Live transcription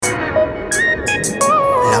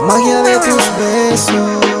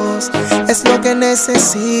besos es lo que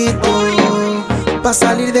necesito para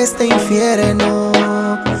salir de este infierno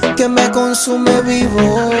que me consume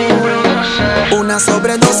vivo. Una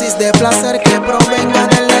sobredosis de placer que provenga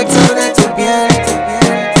del éxito de tu piel.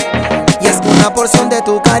 Y es que una porción de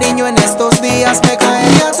tu cariño en estos días me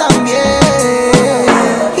caería también.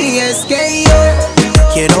 Y es que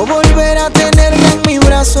yo quiero volver a tenerla en mis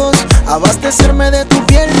brazos, abastecerme de tu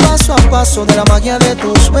piel paso a paso, de la magia de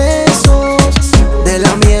tus besos, de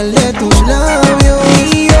la miel de tus labios.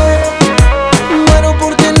 Y yo muero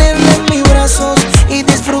por tenerla en mis brazos y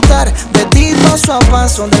disfrutar de ti paso a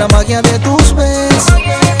paso, de la magia de tus besos,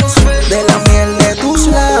 de la miel de tus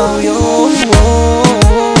labios.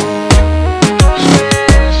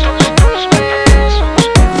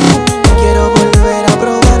 Quiero volver a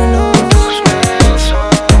probarlo.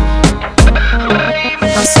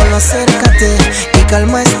 Tan solo acércate y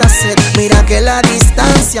calma esta sed. Mira que la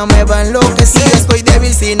distancia me va a enloquecer. Estoy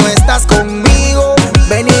débil si no estás conmigo.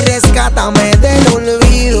 Ven y rescátame del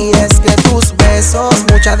olvido. Y es que tus besos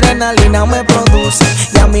mucha adrenalina me producen.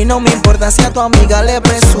 Y a mí no me importa si a tu amiga le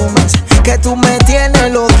presumes que tú me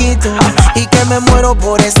tienes loquito y que me muero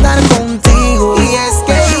por estar contigo. Y es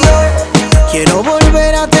que yo quiero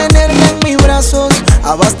volver a tenerla en mis brazos,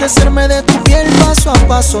 abastecerme de tu piel paso a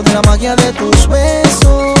paso, de la magia de tus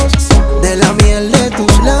besos, de la miel de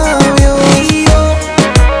tus labios. Y yo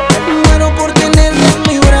muero por tenerla en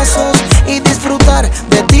mis brazos y disfrutar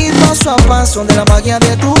de ti paso a paso, de la magia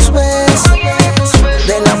de tus besos,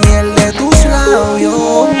 de la miel de tus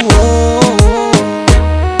labios.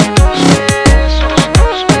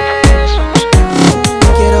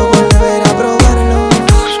 Quiero volver a probarlo.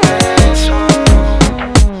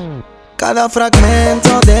 Cada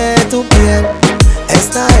fragmento de tu piel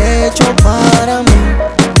está hecho para mí.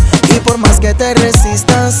 Y por más que te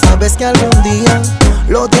resistas, sabes que algún día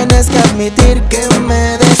lo tienes que admitir, que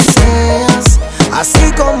me deseas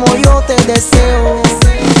así como yo te deseo.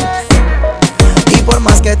 Y por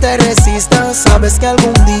más que te resistas, sabes que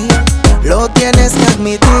algún día lo tienes que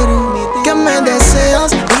admitir, que me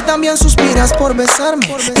deseas y también suspiras por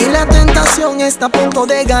besarme. Y la tentación está a punto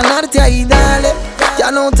de ganarte, ahí dale,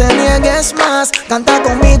 ya no te niegues más, canta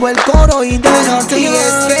conmigo el coro y déjate. Y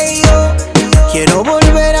es que yo quiero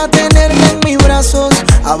volver a tenerla en mis brazos,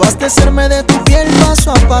 abastecerme de tu piel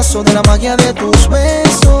paso a paso, de la magia de tus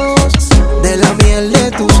besos, de la miel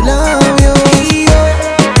de tus labios. Y yo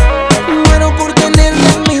muero por tenerla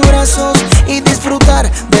en mis brazos y disfrutar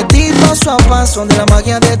de ti paso a paso, de la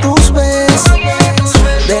magia de tus besos,